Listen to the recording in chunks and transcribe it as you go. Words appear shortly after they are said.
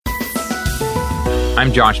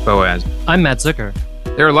I'm Josh Boaz. I'm Matt Zucker.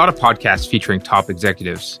 There are a lot of podcasts featuring top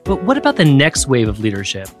executives. But what about the next wave of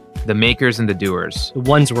leadership? The makers and the doers. The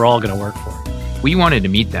ones we're all going to work for. We wanted to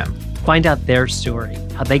meet them. Find out their story,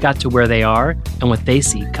 how they got to where they are, and what they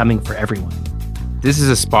see coming for everyone. This is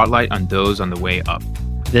a spotlight on those on the way up.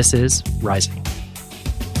 This is Rising.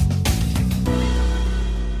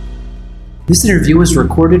 This interview was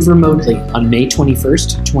recorded remotely on May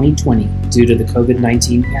 21st, 2020, due to the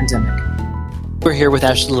COVID-19 pandemic. We're here with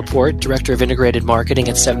Ashley Laporte, Director of Integrated Marketing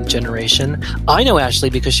at Seventh Generation. I know Ashley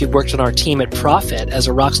because she worked on our team at Profit as a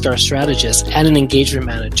rockstar strategist and an engagement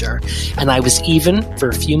manager, and I was even, for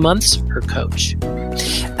a few months, her coach.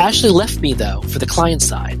 Ashley left me, though, for the client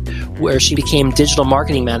side, where she became digital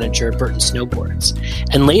marketing manager at Burton Snowboards.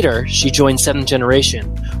 And later, she joined Seventh Generation,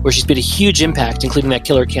 where she's made a huge impact, including that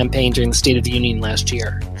killer campaign during the State of the Union last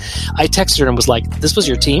year. I texted her and was like, "This was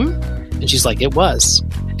your team?" And she's like, "It was."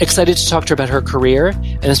 Excited to talk to her about her career,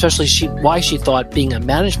 and especially why she thought being a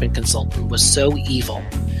management consultant was so evil.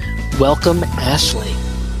 Welcome, Ashley.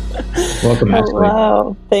 Welcome, Ashley.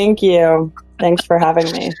 Hello. Thank you. Thanks for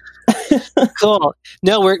having me. Cool.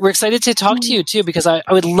 No, we're excited to talk to you too, because I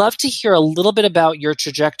would love to hear a little bit about your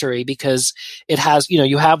trajectory, because it has,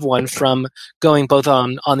 you have one from going both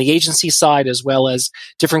on the agency side as well as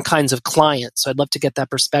different kinds of clients. So I'd love to get that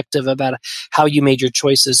perspective about how you made your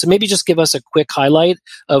choices. So maybe just give us a quick highlight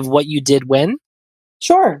of what you did when.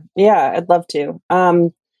 Sure. Yeah, I'd love to.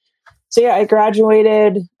 I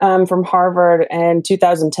graduated from Harvard in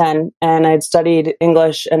 2010, and I'd studied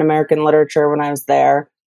English and American literature when I was there.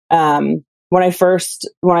 When I first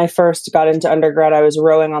got into undergrad, I was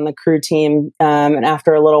rowing on the crew team. And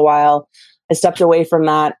after a little while, I stepped away from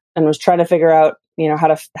that and was trying to figure out,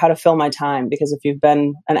 how to fill my time. Because if you've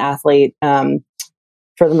been an athlete,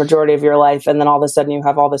 for the majority of your life, and then all of a sudden you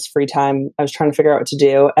have all this free time, I was trying to figure out what to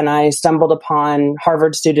do. And I stumbled upon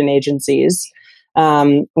Harvard Student Agencies,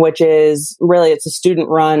 which is really, it's a student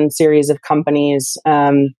run series of companies,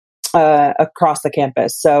 across the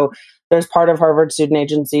campus. So there's part of Harvard Student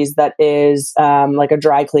Agencies that is like a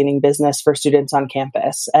dry cleaning business for students on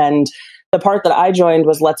campus. And the part that I joined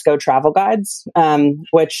was Let's Go Travel Guides,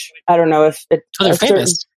 which I don't know if it... Oh, they're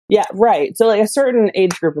famous. Yeah, right. So like a certain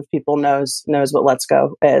age group of people knows what Let's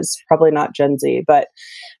Go is. Probably not Gen Z, but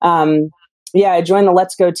I joined the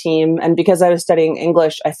Let's Go team. And because I was studying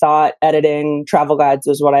English, I thought editing travel guides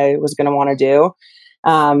was what I was going to want to do.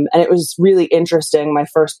 And it was really interesting. My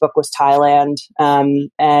first book was Thailand.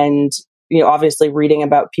 And, obviously reading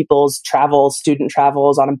about people's travels, student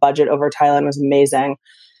travels on a budget over Thailand was amazing.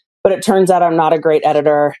 But it turns out I'm not a great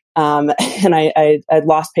editor. And I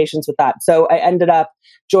lost patience with that. So I ended up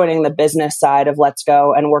joining the business side of Let's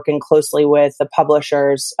Go and working closely with the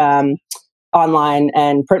publishers, online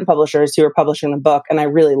and print publishers who were publishing the book. And I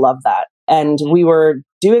really loved that. And we were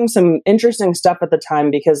doing some interesting stuff at the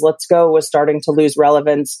time because Let's Go was starting to lose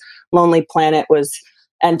relevance. Lonely Planet was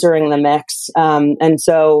entering the mix. And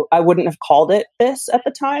so I wouldn't have called it this at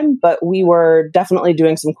the time, but we were definitely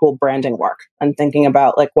doing some cool branding work and thinking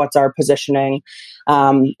about like what's our positioning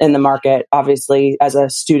in the market, obviously as a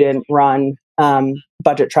student run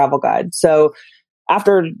budget travel guide. So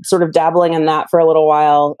after sort of dabbling in that for a little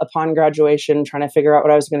while, upon graduation, trying to figure out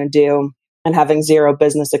what I was going to do and having zero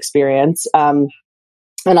business experience, an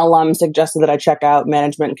alum suggested that I check out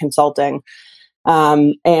management and consulting.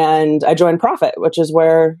 And I joined Profit, which is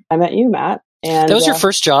where I met you, Matt. And that was your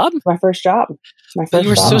first job? My first job. You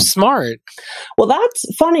were so smart. Well, that's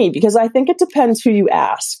funny because I think it depends who you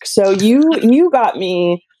ask. So you got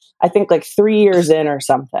me, I think like 3 years in or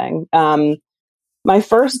something. My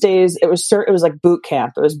first days, it was like boot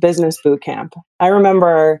camp. It was business boot camp. I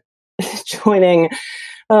remember joining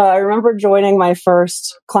my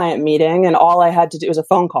first client meeting, and all I had to do was a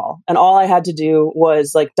phone call, and all I had to do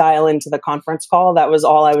was like dial into the conference call. That was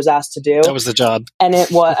all I was asked to do. That was the job. And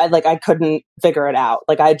it was I couldn't figure it out.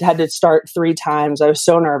 Like I had to start 3 times. I was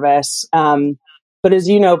so nervous. But as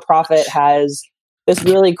you know, Profit has this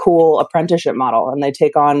really cool apprenticeship model, and they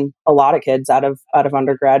take on a lot of kids out of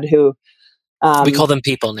undergrad who. We call them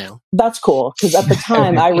people now. That's cool because at the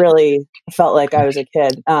time I really felt like I was a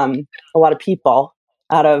kid. A lot of people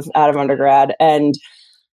out of undergrad, and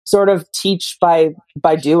sort of teach by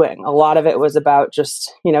doing. A lot of it was about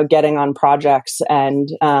just getting on projects and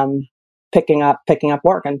picking up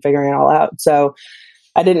work and figuring it all out. So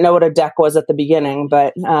I didn't know what a deck was at the beginning,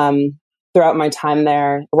 but throughout my time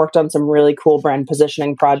there, I worked on some really cool brand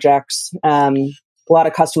positioning projects, a lot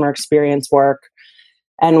of customer experience work.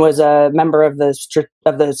 And was a member of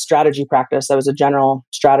the strategy practice. I was a general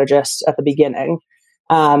strategist at the beginning,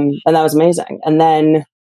 and that was amazing. And then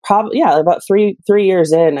probably, yeah, about three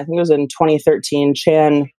years in, I think it was in 2013,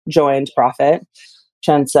 Chan joined Profit.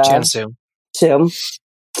 Chan Su.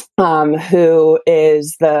 Who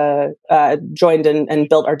is joined and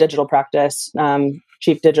built our digital practice,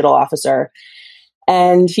 chief digital officer.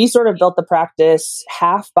 And he sort of built the practice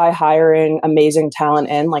half by hiring amazing talent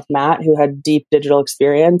in, like Matt, who had deep digital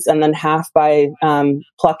experience, and then half by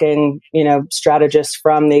plucking, strategists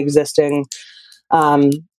from the existing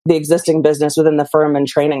business within the firm and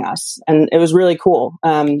training us. And it was really cool.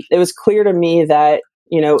 It was clear to me that,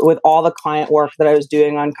 with all the client work that I was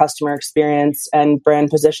doing on customer experience and brand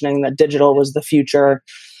positioning, that digital was the future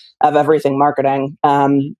of everything marketing.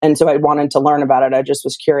 And so I wanted to learn about it. I just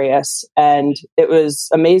was curious. And it was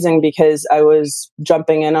amazing because I was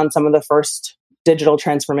jumping in on some of the first digital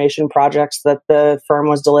transformation projects that the firm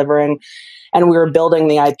was delivering. And we were building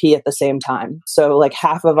the IP at the same time. So like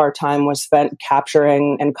half of our time was spent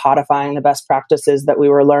capturing and codifying the best practices that we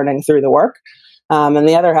were learning through the work. And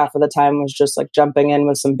the other half of the time was just like jumping in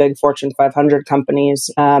with some big Fortune 500 companies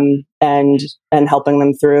and helping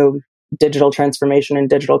them through digital transformation and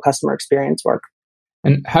digital customer experience work.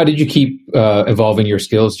 And how did you keep evolving your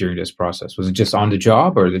skills during this process? Was it just on the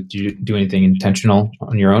job, or did you do anything intentional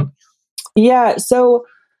on your own? Yeah, so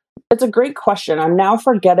it's a great question. I'm now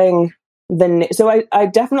forgetting so I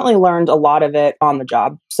definitely learned a lot of it on the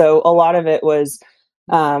job. So a lot of it was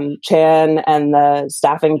Chan and the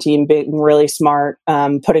staffing team being really smart,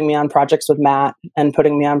 putting me on projects with Matt and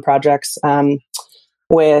putting me on projects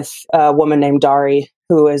with a woman named Dari,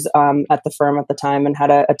 who was at the firm at the time and had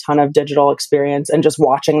a ton of digital experience, and just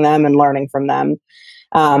watching them and learning from them.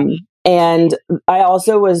 And I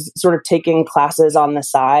also was sort of taking classes on the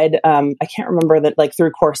side. I can't remember that, like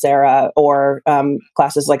through Coursera or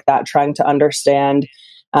classes like that, trying to understand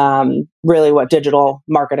really what digital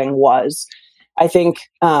marketing was. I think,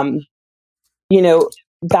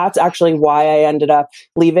 that's actually why I ended up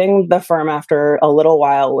leaving the firm after a little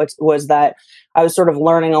while, which was that I was sort of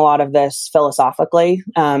learning a lot of this philosophically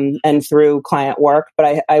and through client work,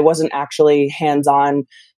 but I wasn't actually hands-on,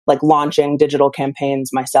 like launching digital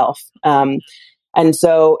campaigns myself. And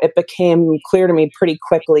so it became clear to me pretty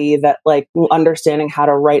quickly that like understanding how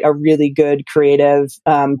to write a really good creative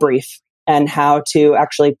brief and how to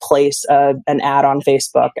actually place an ad on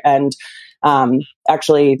Facebook and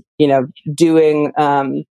actually, doing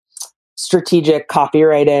strategic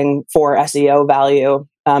copywriting for SEO value,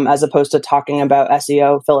 as opposed to talking about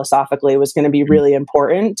SEO philosophically, was going to be really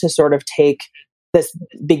important to sort of take this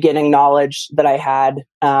beginning knowledge that I had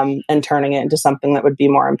and turning it into something that would be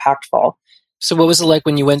more impactful. So what was it like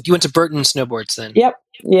when you went to Burton Snowboards then? Yep.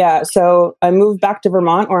 Yeah. So I moved back to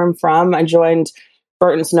Vermont, where I'm from. I joined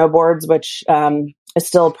Burton Snowboards, which is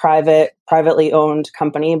still a privately owned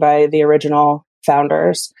company by the original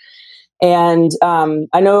founders. And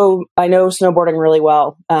I know snowboarding really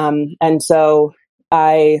well. And so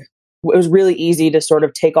it was really easy to sort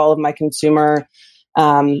of take all of my consumer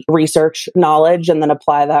research knowledge and then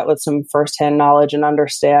apply that with some firsthand knowledge and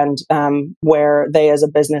understand where they as a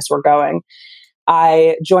business were going.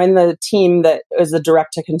 I joined the team that was the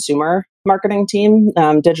direct-to-consumer marketing team,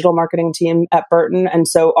 digital marketing team at Burton. And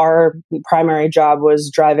so our primary job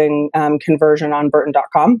was driving conversion on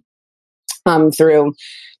Burton.com through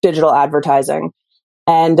digital advertising.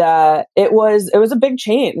 And it was a big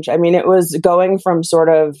change. I mean, it was going from sort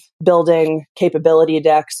of building capability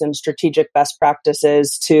decks and strategic best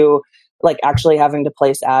practices to like actually having to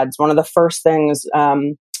place ads. One of the first things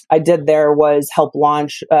I did there was help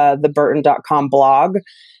launch the Burton.com blog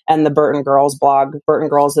and the Burton Girls blog. Burton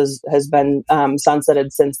Girls has been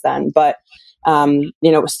sunsetted since then, but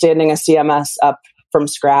standing a CMS up from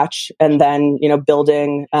scratch and then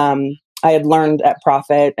building. I had learned at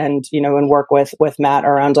Profit and and work with Matt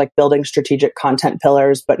around like building strategic content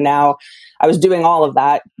pillars, but now I was doing all of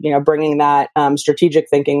that, bringing that strategic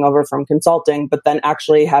thinking over from consulting, but then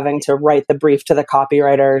actually having to write the brief to the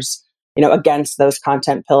copywriters, against those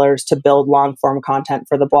content pillars to build long form content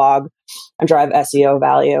for the blog and drive SEO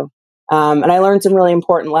value. And I learned some really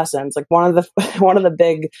important lessons. Like one of the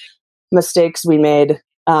big mistakes we made,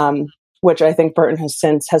 which I think Burton has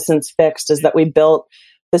since fixed, is that we built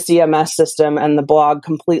the CMS system and the blog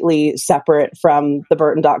completely separate from the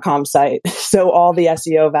Burton.com site. So all the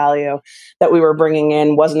SEO value that we were bringing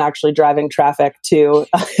in wasn't actually driving traffic to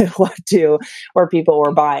where people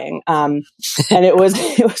were buying. And it was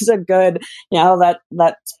a good,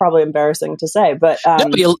 that's probably embarrassing to say, but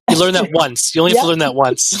you learn that once. You only have to learn that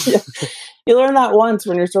once. Yeah. You learn that once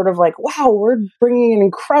when you're sort of like, wow, we're bringing in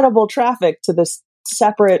incredible traffic to this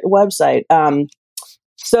separate website.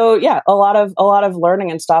 So yeah, a lot of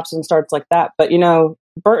learning and stops and starts like that. But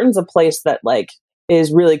Burton's a place that like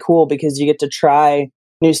is really cool because you get to try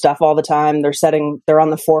new stuff all the time. They're on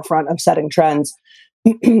the forefront of setting trends.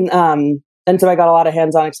 And so I got a lot of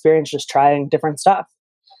hands-on experience just trying different stuff.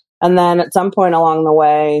 And then at some point along the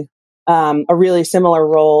way, a really similar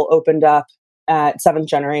role opened up at Seventh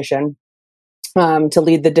Generation to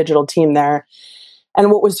lead the digital team there. And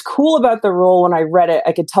what was cool about the role when I read it,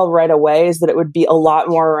 I could tell right away, is that it would be a lot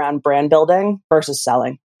more around brand building versus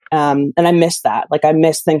selling. And I miss that. Like, I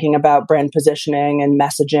miss thinking about brand positioning and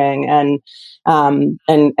messaging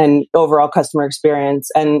and overall customer experience.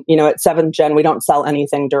 And, at 7th Gen, we don't sell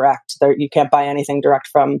anything direct. You can't buy anything direct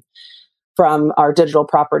from our digital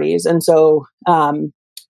properties. And so,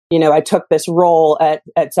 I took this role at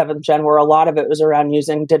 7th Gen where a lot of it was around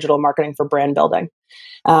using digital marketing for brand building.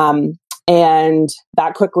 And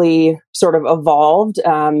that quickly sort of evolved.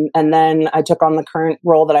 And then I took on the current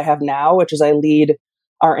role that I have now, which is I lead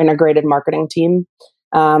our integrated marketing team.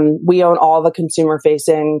 We own all the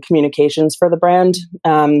consumer-facing communications for the brand.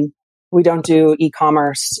 We don't do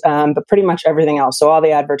e-commerce, but pretty much everything else. So all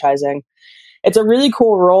the advertising. It's a really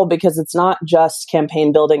cool role because it's not just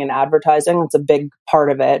campaign building and advertising. It's a big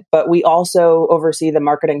part of it. But we also oversee the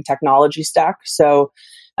marketing technology stack. So,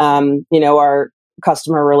 our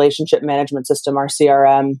customer relationship management system, our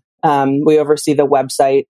CRM. We oversee the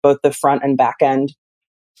website, both the front and back end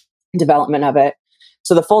development of it.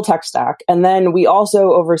 So the full tech stack. And then we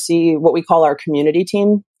also oversee what we call our community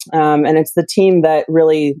team. And it's the team that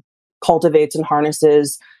really cultivates and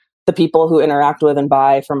harnesses the people who interact with and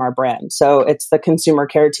buy from our brand. So it's the consumer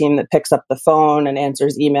care team that picks up the phone and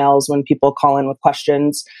answers emails when people call in with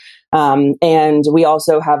questions. And we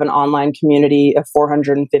also have an online community of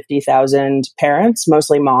 450,000 parents,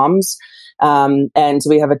 mostly moms. And so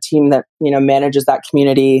we have a team that, manages that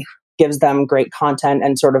community, gives them great content,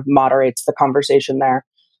 and sort of moderates the conversation there.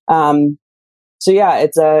 So yeah,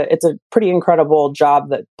 it's a pretty incredible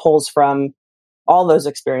job that pulls from all those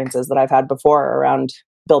experiences that I've had before around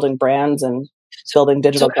building brands and building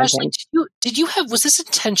digital campaigns. Ashley, was this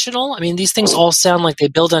intentional? I mean, these things all sound like they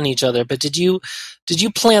build on each other, but did you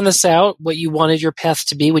plan this out, what you wanted your path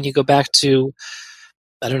to be when you go back to,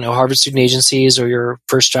 I don't know, Harvard Student Agencies or your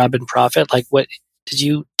first job in Profit? Like, what did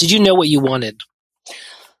you know what you wanted?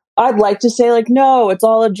 I'd like to say no, it's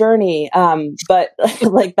all a journey. But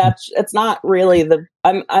it's not really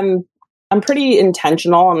I'm pretty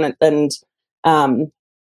intentional and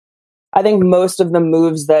I think most of the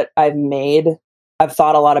moves that I've made, I've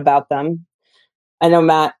thought a lot about them. I know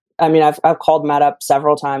Matt, I've called Matt up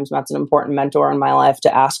several times. Matt's an important mentor in my life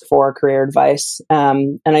to ask for career advice.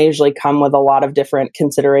 And I usually come with a lot of different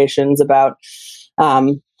considerations about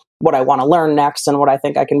what I want to learn next and what I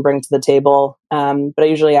think I can bring to the table. But I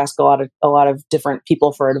usually ask a lot of different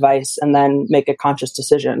people for advice and then make a conscious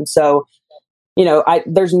decision. So,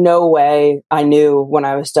 there's no way I knew when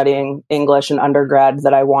I was studying English in undergrad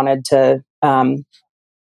that I wanted to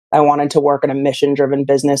work in a mission-driven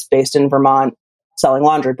business based in Vermont selling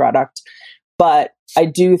laundry product. But I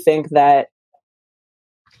do think that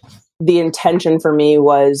the intention for me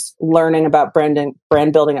was learning about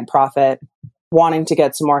brand building at Profit, wanting to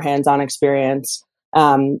get some more hands-on experience,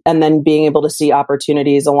 and then being able to see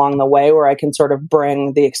opportunities along the way where I can sort of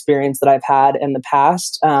bring the experience that I've had in the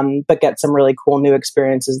past, but get some really cool new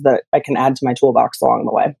experiences that I can add to my toolbox along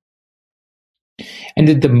the way. And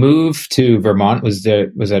did the move to Vermont, was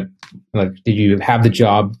that did you have the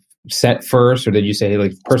job set first, or did you say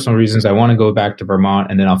personal reasons, I want to go back to Vermont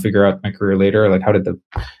and then I'll figure out my career later? Like, how did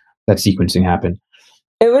that sequencing happen?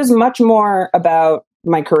 It was much more about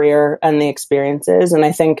my career and the experiences. And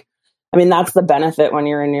I think, that's the benefit when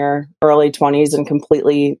you're in your early 20s and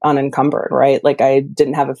completely unencumbered, right? Like, I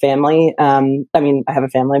didn't have a family. I have a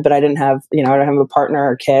family, but I didn't have, I don't have a partner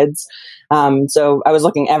or kids. So I was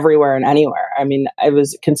looking everywhere and anywhere. I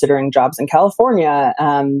was considering jobs in California,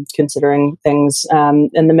 considering things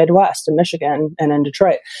in the Midwest, in Michigan, and in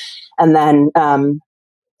Detroit. And then,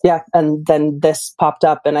 and then this popped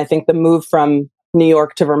up. And I think the move from New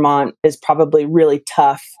York to Vermont is probably really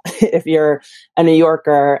tough if you're a New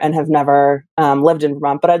Yorker and have never lived in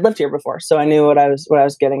Vermont. But I'd lived here before, so I knew what I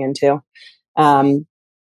was getting into. So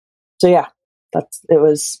yeah, it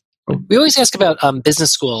was. We always ask about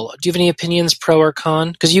business school. Do you have any opinions, pro or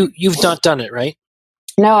con? Because you've not done it, right?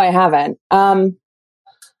 No, I haven't. Well,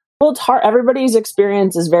 it's hard. Everybody's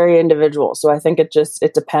experience is very individual, so I think it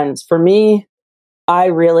depends. For me, I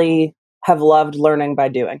really have loved learning by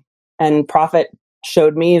doing, and Profit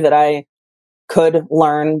showed me that I could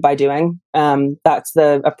learn by doing. That's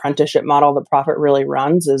the apprenticeship model that Profit really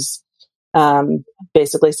runs. Is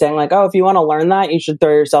basically saying like, oh, if you want to learn that, you should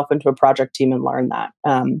throw yourself into a project team and learn that.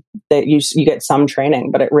 That you get some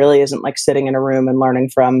training, but it really isn't like sitting in a room and learning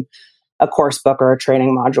from a course book or a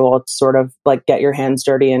training module. It's sort of like get your hands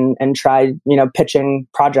dirty and try, pitching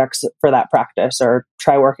projects for that practice or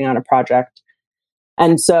try working on a project.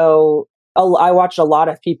 And so I watched a lot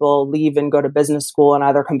of people leave and go to business school and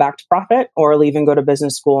either come back to Profit or leave and go to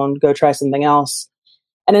business school and go try something else.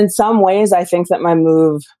 And in some ways, I think that my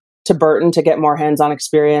move to Burton to get more hands-on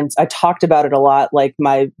experience, I talked about it a lot, like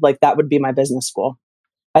that would be my business school.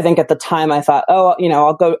 I think at the time I thought, oh,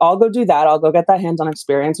 I'll go do that. I'll go get that hands-on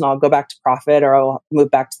experience and I'll go back to Profit or I'll move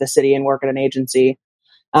back to the city and work at an agency.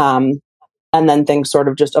 And then things sort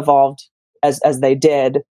of just evolved as they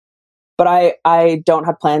did. But I don't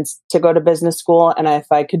have plans to go to business school. And if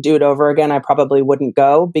I could do it over again, I probably wouldn't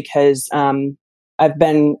go because I've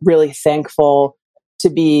been really thankful to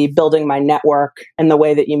be building my network in the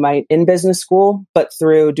way that you might in business school, but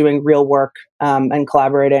through doing real work and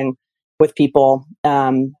collaborating with people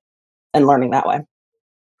and learning that way.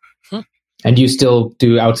 And do you still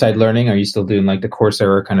do outside learning? Are you still doing like the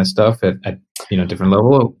Coursera kind of stuff at different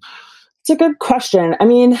level? It's a good question. I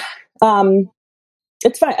mean,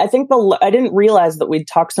 it's fine. I think I didn't realize that we'd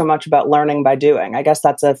talk so much about learning by doing. I guess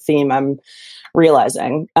that's a theme I'm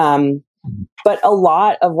realizing. But a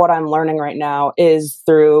lot of what I'm learning right now is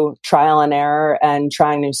through trial and error and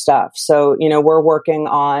trying new stuff. So, we're working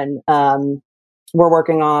on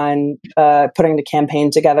putting the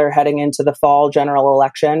campaign together heading into the fall general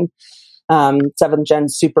election. 7th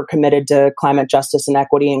Gen's super committed to climate justice and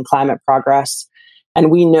equity and climate progress.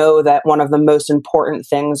 And we know that one of the most important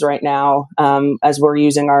things right now, as we're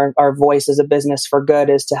using our voice as a business for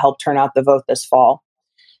good, is to help turn out the vote this fall.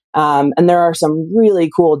 And there are some really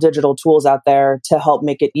cool digital tools out there to help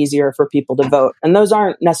make it easier for people to vote. And those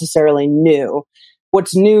aren't necessarily new.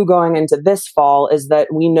 What's new going into this fall is that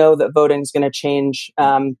we know that voting is going to change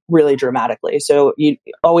really dramatically. So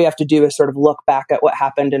all we have to do is sort of look back at what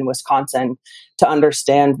happened in Wisconsin to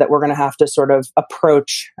understand that we're going to have to sort of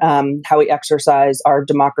approach how we exercise our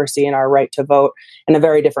democracy and our right to vote in a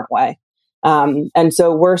very different way. And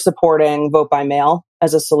so we're supporting vote by mail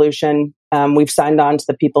as a solution. We've signed on to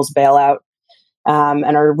the People's Bailout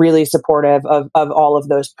and are really supportive of all of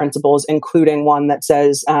those principles, including one that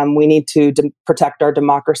says we need to protect our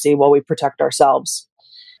democracy while we protect ourselves.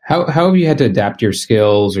 How have you had to adapt your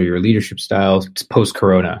skills or your leadership styles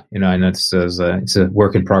post-corona? I know it's a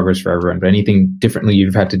work in progress for everyone, but anything differently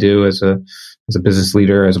you've had to do as a business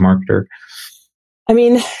leader, as a marketer? I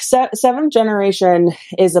mean, 7th Generation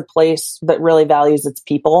is a place that really values its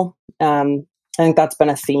people. I think that's been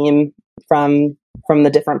a theme from the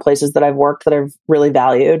different places that I've worked that I've really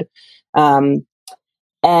valued. And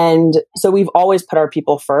so we've always put our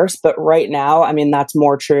people first, but right now, I mean, that's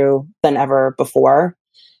more true than ever before.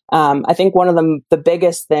 I think one of the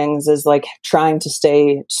biggest things is like trying to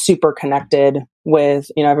stay super connected with,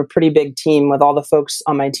 I have a pretty big team with all the folks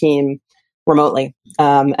on my team remotely.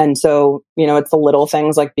 And so, it's the little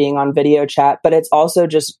things like being on video chat, but it's also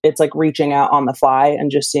it's like reaching out on the fly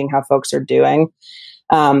and just seeing how folks are doing.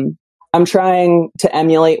 I'm trying to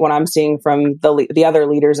emulate what I'm seeing from the other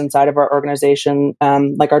leaders inside of our organization,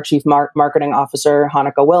 like our chief marketing officer,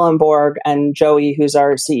 Hanneke Willenborg, and Joey, who's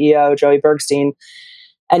our CEO, Joey Bergstein.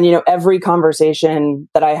 And, every conversation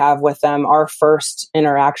that I have with them, our first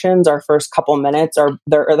interactions, our first couple minutes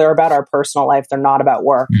they're about our personal life. They're not about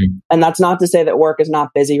work. Mm-hmm. And that's not to say that work is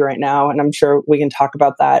not busy right now. And I'm sure we can talk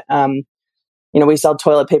about that. We sell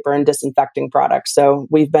toilet paper and disinfecting products. So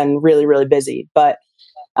we've been really, really busy, but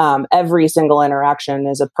every single interaction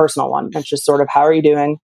is a personal one. It's just sort of, how are you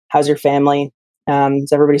doing? How's your family?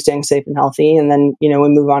 Is everybody staying safe and healthy? And then, we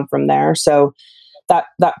move on from there. So that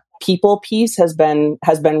people piece has been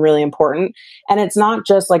really important. And it's not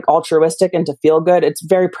just like altruistic and to feel good. It's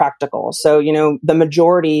very practical. So, the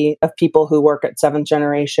majority of people who work at 7th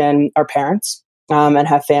Generation are parents and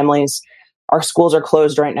have families. Our schools are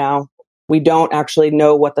closed right now. We don't actually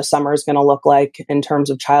know what the summer is going to look like in terms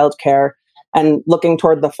of childcare. And looking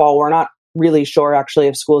toward the fall, we're not really sure actually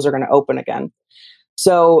if schools are going to open again.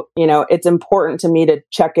 So, it's important to me to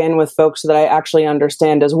check in with folks so that I actually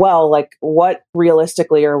understand as well, like what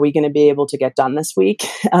realistically are we going to be able to get done this week,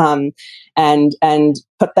 and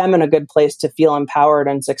put them in a good place to feel empowered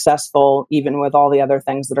and successful, even with all the other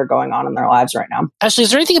things that are going on in their lives right now. Ashley, is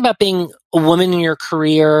there anything about being a woman in your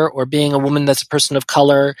career or being a woman that's a person of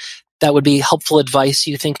color that would be helpful advice,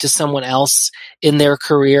 you think, to someone else in their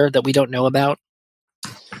career that we don't know about?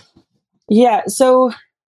 Yeah. So,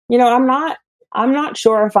 I'm not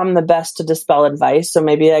sure if I'm the best to dispel advice. So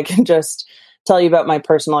maybe I can just tell you about my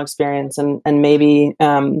personal experience, and maybe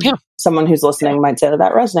someone who's listening might say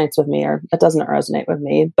that resonates with me or that doesn't resonate with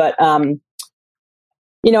me. But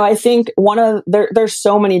I think there's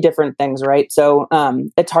so many different things, right? So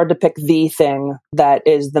it's hard to pick the thing that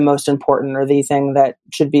is the most important or the thing that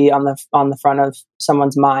should be on the front of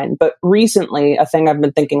someone's mind. But recently, a thing I've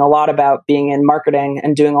been thinking a lot about being in marketing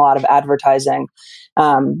and doing a lot of advertising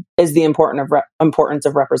is the importance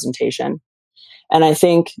of representation. And I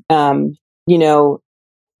think,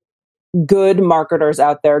 good marketers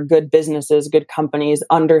out there, good businesses, good companies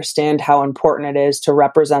understand how important it is to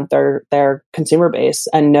represent their consumer base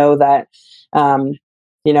and know that,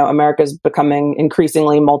 America's becoming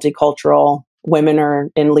increasingly multicultural. Women are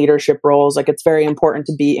in leadership roles. Like, it's very important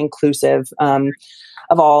to be inclusive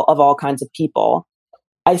of all kinds of people.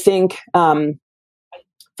 I think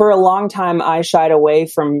for a long time, I shied away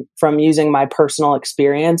from using my personal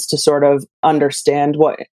experience to sort of understand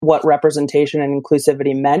what representation and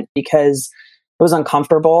inclusivity meant, because it was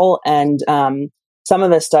uncomfortable. And some of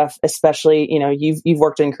this stuff, especially, you've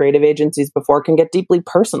worked in creative agencies before, can get deeply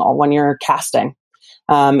personal when you're casting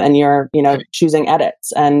and you're, choosing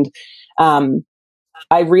edits. And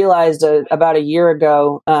I realized about a year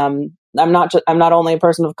ago, I'm not only a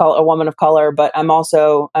person of color, a woman of color, but I'm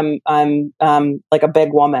like a big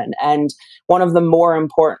woman. And one of the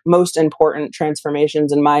most important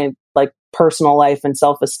transformations in my like personal life and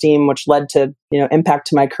self-esteem, which led to, impact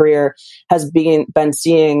to my career, has been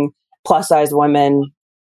seeing plus size women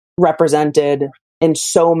represented in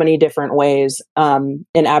so many different ways in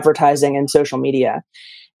advertising and social media.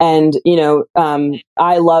 And,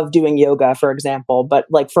 I love doing yoga, for example, but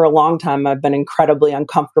like for a long time, I've been incredibly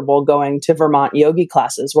uncomfortable going to Vermont yogi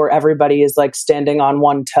classes where everybody is like standing on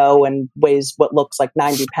one toe and weighs what looks like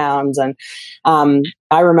 90 pounds. And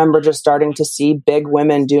I remember just starting to see big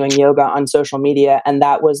women doing yoga on social media. And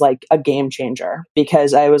that was like a game changer,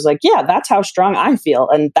 because I was like, yeah, that's how strong I feel.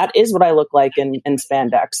 And that is what I look like in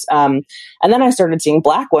spandex. And then I started seeing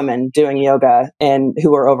Black women doing yoga and who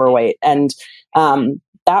were overweight. And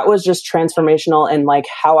that was just transformational in like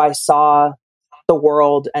how I saw the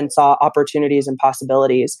world and saw opportunities and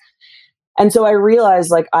possibilities. And so I realized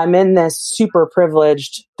like I'm in this super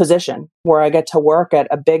privileged position where I get to work at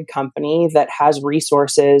a big company that has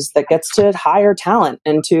resources, that gets to hire talent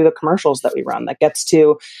into the commercials that we run, that gets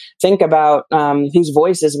to think about whose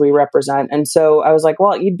voices we represent. And so I was like,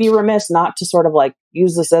 well, you'd be remiss not to sort of like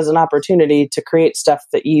use this as an opportunity to create stuff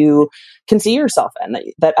that you can see yourself in,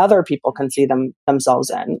 that other people can see themselves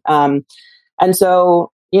in. And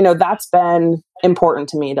so, that's been important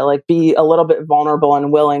to me, to like be a little bit vulnerable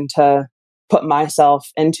and willing to put myself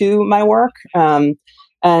into my work. And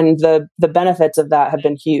the benefits of that have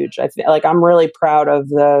been huge. I feel like I'm really proud of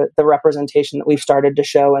the representation that we've started to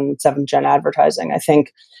show in 7th Gen advertising. I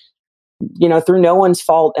think, through no one's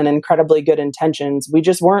fault and incredibly good intentions, we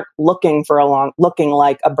just weren't looking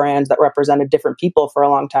like a brand that represented different people for a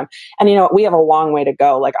long time. And, we have a long way to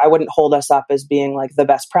go. Like, I wouldn't hold us up as being like the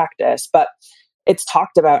best practice, but it's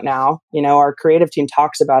talked about now. Our creative team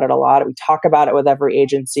talks about it a lot. We talk about it with every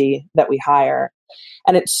agency that we hire.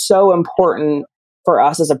 And it's so important for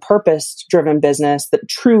us as a purpose-driven business that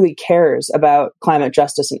truly cares about climate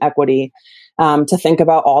justice and equity to think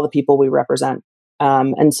about all the people we represent.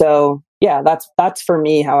 And so, yeah, that's for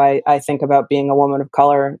me how I think about being a woman of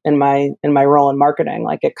color in my role in marketing.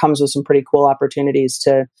 Like, it comes with some pretty cool opportunities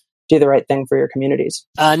to do the right thing for your communities.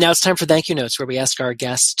 Now it's time for thank you notes, where we ask our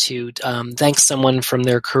guests to thank someone from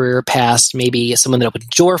their career past, maybe someone that opened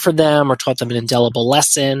a door for them or taught them an indelible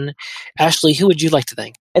lesson. Ashley, who would you like to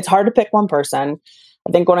thank? It's hard to pick one person.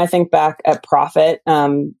 I think when I think back at Prophet,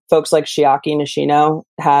 folks like Chiaki Nishino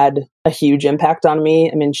had a huge impact on me.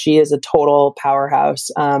 I mean, she is a total powerhouse.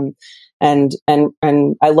 And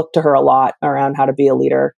I look to her a lot around how to be a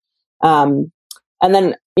leader. And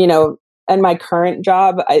then, and my current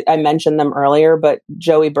job, I mentioned them earlier, but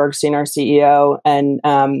Joey Bergstein, our CEO, and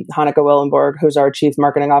Hanneke Willenborg, who's our chief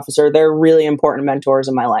marketing officer, they're really important mentors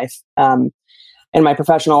in my life, in my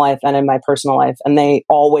professional life and in my personal life. And they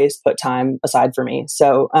always put time aside for me.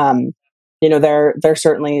 So, they're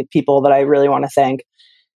certainly people that I really want to thank.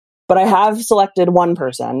 But I have selected one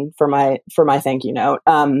person for my thank you note.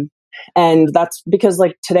 And that's because,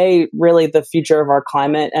 like, today, really the future of our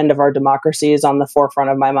climate and of our democracy is on the forefront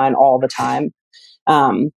of my mind all the time,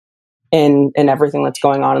 in everything that's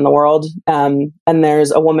going on in the world. And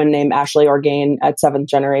there's a woman named Ashley Orgain at 7th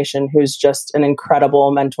Generation who's just an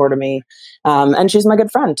incredible mentor to me. And she's my good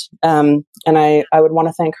friend. And I would want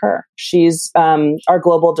to thank her. She's our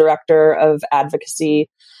global director of advocacy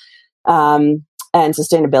and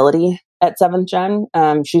sustainability. at Seventh Gen.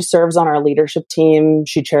 She serves on our leadership team.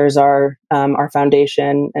 She chairs our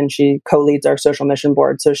foundation, and she co-leads our social mission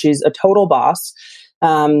board. So she's a total boss.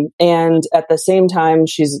 And at the same time,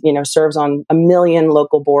 she's, serves on a million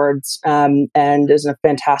local boards, and is a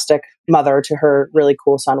fantastic mother to her really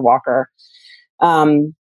cool son, Walker.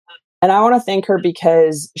 And I want to thank her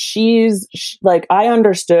because she's like, I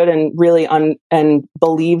understood and really and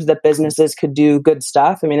believed that businesses could do good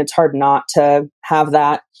stuff. I mean, it's hard not to have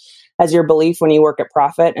that as your belief when you work at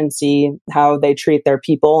Prophet and see how they treat their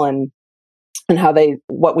people and how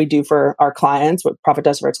what we do for our clients, what Prophet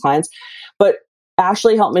does for its clients. But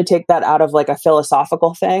Ashley helped me take that out of like a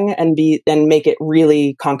philosophical thing and make it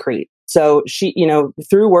really concrete. So she,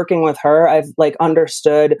 through working with her, I've like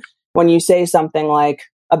understood when you say something like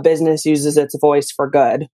a business uses its voice for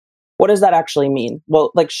good, what does that actually mean?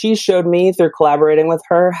 Well, like she showed me through collaborating with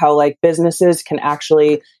her how like businesses can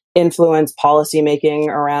actually influence policymaking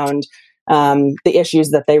around the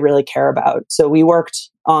issues that they really care about. So we worked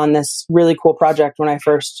on this really cool project when I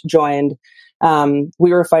first joined.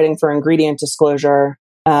 We were fighting for ingredient disclosure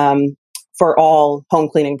for all home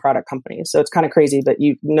cleaning product companies. So it's kind of crazy, but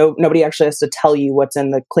nobody actually has to tell you what's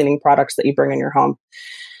in the cleaning products that you bring in your home.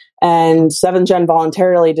 And Seventh Gen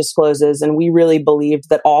voluntarily discloses, and we really believed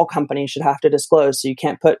that all companies should have to disclose. So you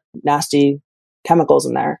can't put nasty chemicals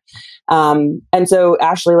in there. And so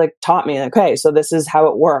Ashley like taught me, okay, so this is how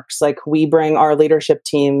it works. Like we bring our leadership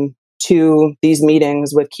team to these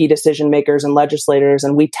meetings with key decision makers and legislators,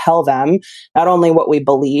 and we tell them not only what we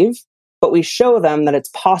believe, but we show them that it's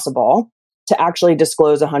possible to actually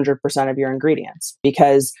disclose 100% of your ingredients.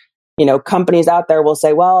 Because companies out there will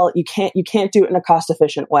say, well, you can't do it in a cost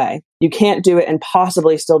efficient way. You can't do it and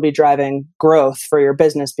possibly still be driving growth for your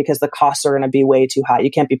business because the costs are going to be way too high. You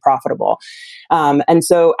can't be profitable. And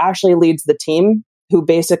so Ashley leads the team who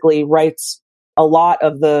basically writes a lot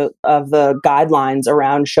of the guidelines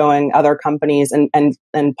around showing other companies and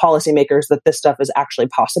policymakers that this stuff is actually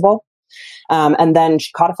possible. And then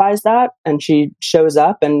she codifies that, and she shows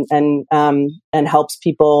up and helps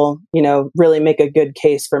people, really make a good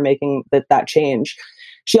case for making that change.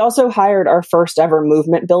 She also hired our first ever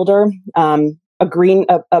movement builder, a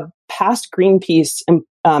past Greenpeace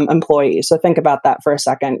employee. So think about that for a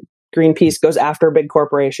second. Greenpeace goes after big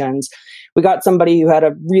corporations. We got somebody who had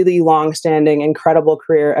a really long-standing, incredible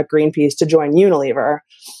career at Greenpeace to join Unilever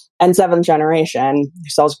and Seventh Generation, who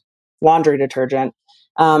sells laundry detergent,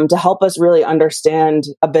 to help us really understand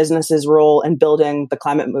a business's role in building the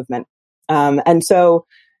climate movement. And so,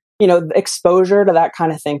 the exposure to that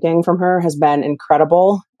kind of thinking from her has been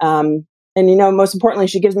incredible. And, most importantly,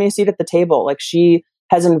 she gives me a seat at the table. Like she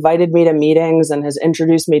has invited me to meetings and has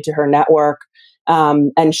introduced me to her network.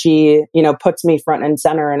 And she, puts me front and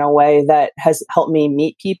center in a way that has helped me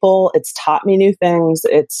meet people. It's taught me new things.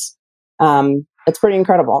 It's pretty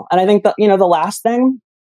incredible. And I think that, the last thing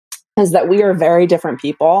is that we are very different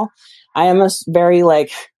people. I am a very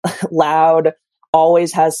loud,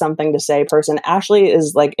 always has something to say person. Ashley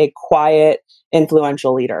is like a quiet,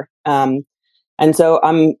 influential leader. And so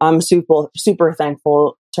I'm super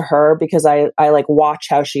thankful to her because I watch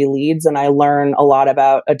how she leads and I learn a lot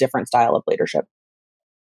about a different style of leadership.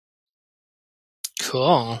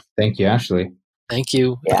 Cool. Thank you, Ashley. Thank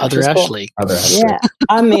you, Yeah, other Ashley. Cool. Yeah,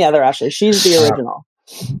 I'm the other Ashley. She's the original.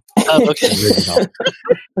 Oh, okay.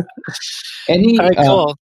 Any All right,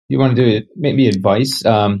 cool. You want to do maybe advice?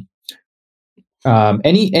 Any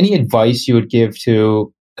advice you would give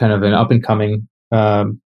to kind of an up and coming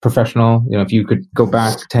professional? If you could go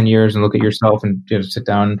back 10 years and look at yourself and sit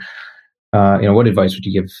down, what advice would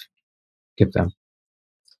you give them?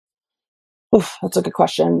 Oof, that's a good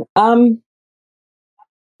question.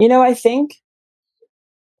 I think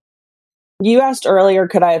you asked earlier,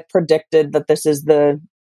 could I have predicted that this was the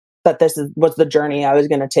journey I was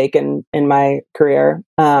going to take in my career?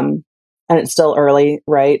 And it's still early,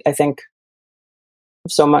 right? I think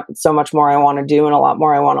so much more I want to do and a lot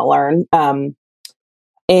more I want to learn.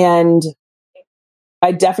 And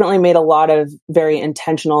I definitely made a lot of very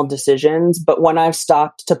intentional decisions, but when I've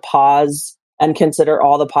stopped to pause and consider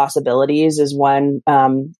all the possibilities is when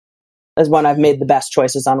I've made the best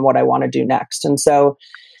choices on what I want to do next. And so,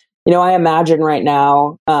 I imagine right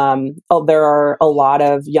now, there are a lot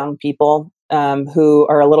of young people who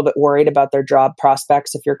are a little bit worried about their job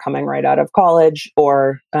prospects if you're coming right out of college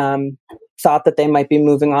or thought that they might be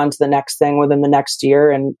moving on to the next thing within the next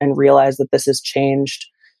year and realize that this has changed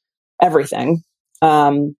everything.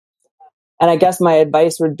 And I guess my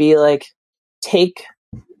advice would be take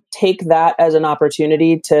that as an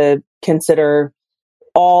opportunity to consider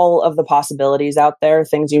all of the possibilities out there,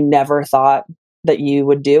 things you never thought that you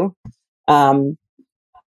would do.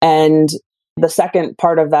 And the second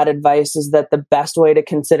part of that advice is that the best way to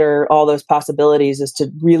consider all those possibilities is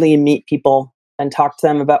to really meet people and talk to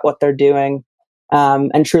them about what they're doing,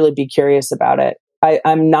 and truly be curious about it.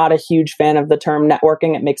 I'm not a huge fan of the term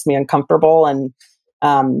networking. It makes me uncomfortable, and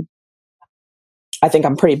I think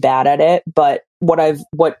I'm pretty bad at it. But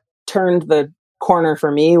what turned the corner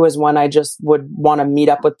for me was when I just would want to meet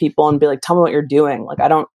up with people and be like, tell me what you're doing. Like, I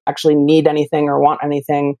don't actually need anything or want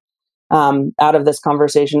anything out of this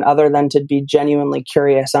conversation other than to be genuinely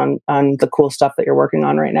curious on the cool stuff that you're working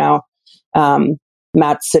on right now.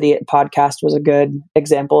 Matt's City It podcast was a good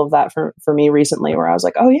example of that for me recently, where I was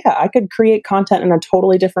like, oh yeah, I could create content in a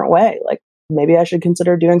totally different way. Like, maybe I should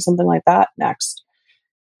consider doing something like that next.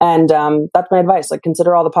 And that's my advice. Like,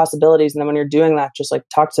 consider all the possibilities. And then when you're doing that, just like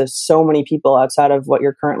talk to so many people outside of what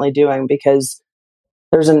you're currently doing, because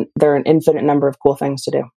there are an infinite number of cool things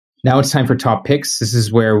to do. Now it's time for top picks. This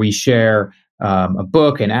is where we share a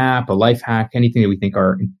book, an app, a life hack, anything that we think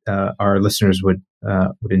our listeners would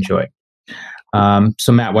enjoy.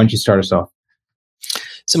 So Matt, why don't you start us off?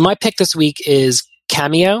 So my pick this week is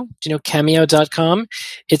Cameo. Do you know Cameo.com?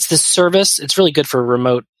 It's this service. It's really good for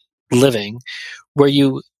remote living, where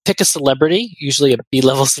you pick a celebrity, usually a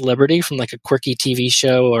B-level celebrity from like a quirky TV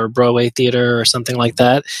show or Broadway theater or something like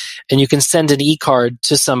that, and you can send an e-card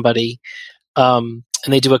to somebody, and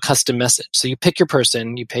they do a custom message. So you pick your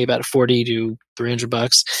person, you pay about $40 to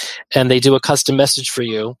 $300, and they do a custom message for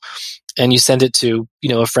you, and you send it to,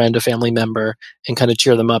 a friend, a family member, and kind of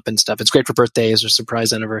cheer them up and stuff. It's great for birthdays or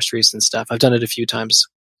surprise anniversaries and stuff. I've done it a few times.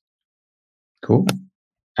 Cool.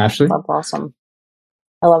 Ashley? That's awesome.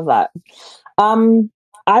 I love that.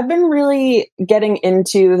 I've been really getting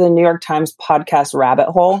into the New York Times podcast Rabbit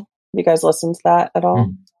Hole. You guys listen to that at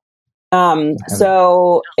all?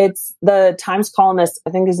 So it's the Times columnist,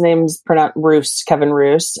 I think his name's pronounced Roos, Kevin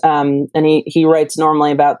Roos. And he writes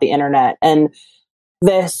normally about the internet. And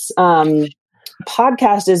this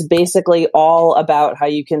podcast is basically all about how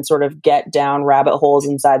you can sort of get down rabbit holes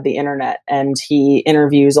inside the internet. And he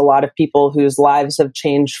interviews a lot of people whose lives have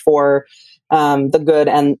changed for the good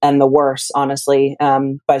and the worse, honestly,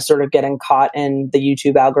 by sort of getting caught in the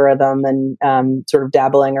YouTube algorithm and sort of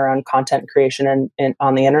dabbling around content creation and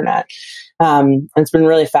on the internet. And it's been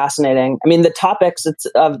really fascinating. I mean, the topics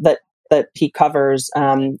that he covers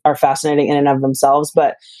are fascinating in and of themselves,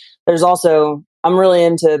 but there's also, I'm really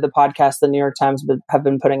into the podcasts the New York Times have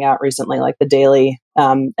been putting out recently, like The Daily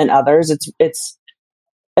and others. It's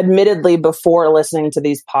admittedly, before listening to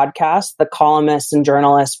these podcasts, the columnists and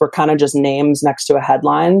journalists were kind of just names next to a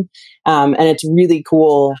headline. And it's really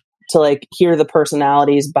cool to like hear the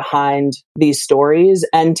personalities behind these stories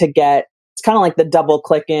and to get, it's kind of like the double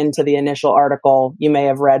click into the initial article you may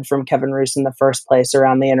have read from Kevin Roos in the first place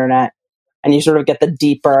around the internet. And you sort of get the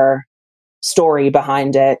deeper story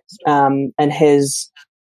behind it, and his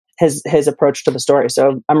approach to the story.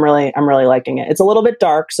 So I'm really liking it. It's a little bit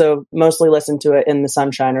dark, so mostly listen to it in the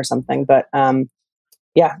sunshine or something. But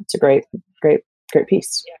yeah, it's a great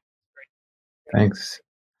piece. Thanks.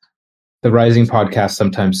 The Rising podcast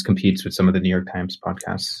sometimes competes with some of the New York Times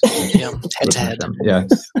podcasts. Yeah, head to head.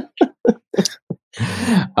 Yes.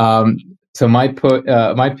 So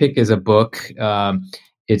my pick is a book.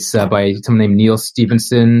 It's by someone named Neil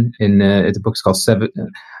Stevenson. It's a book called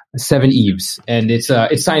Seven Eves, and it's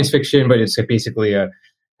science fiction, but it's basically a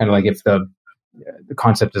kind of like if the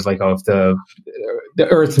concept is like, if the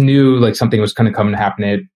Earth knew like something was kind of coming to happen,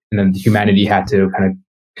 and then humanity had to kind of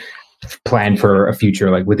plan for a future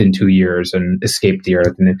like within 2 years and escape the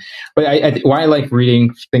Earth. But why I like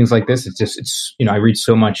reading things like this, it's I read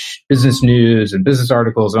so much business news and business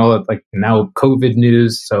articles and all that, like now COVID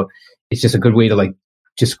news, so it's just a good way to like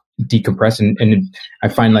just decompress. And I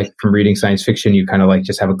find like from reading science fiction, you kind of like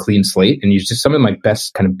just have a clean slate, and use just some of my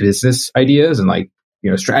best kind of business ideas and like,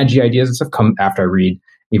 strategy ideas and stuff come after I read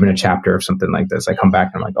even a chapter of something like this. I come back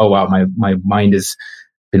and I'm like, oh wow, my mind has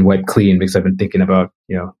been wiped clean because I've been thinking about,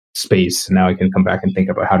 space. And now I can come back and think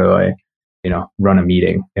about how do I, run a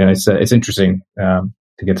meeting. It's interesting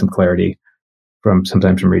to get some clarity from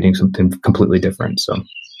reading something completely different. So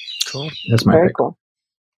cool. That's my pick. Cool.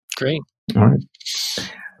 Great. All right.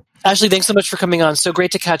 Ashley, thanks so much for coming on. So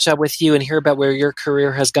great to catch up with you and hear about where your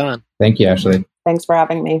career has gone. Thank you, Ashley. Thanks for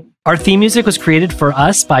having me. Our theme music was created for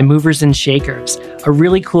us by Movers and Shakers, a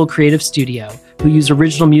really cool creative studio who use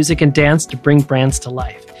original music and dance to bring brands to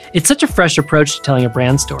life. It's such a fresh approach to telling a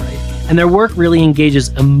brand story, and their work really engages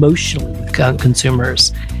emotionally with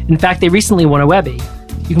consumers. In fact, they recently won a Webby.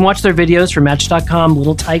 You can watch their videos from Match.com,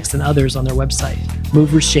 Little Tykes, and others on their website,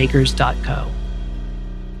 moversshakers.co.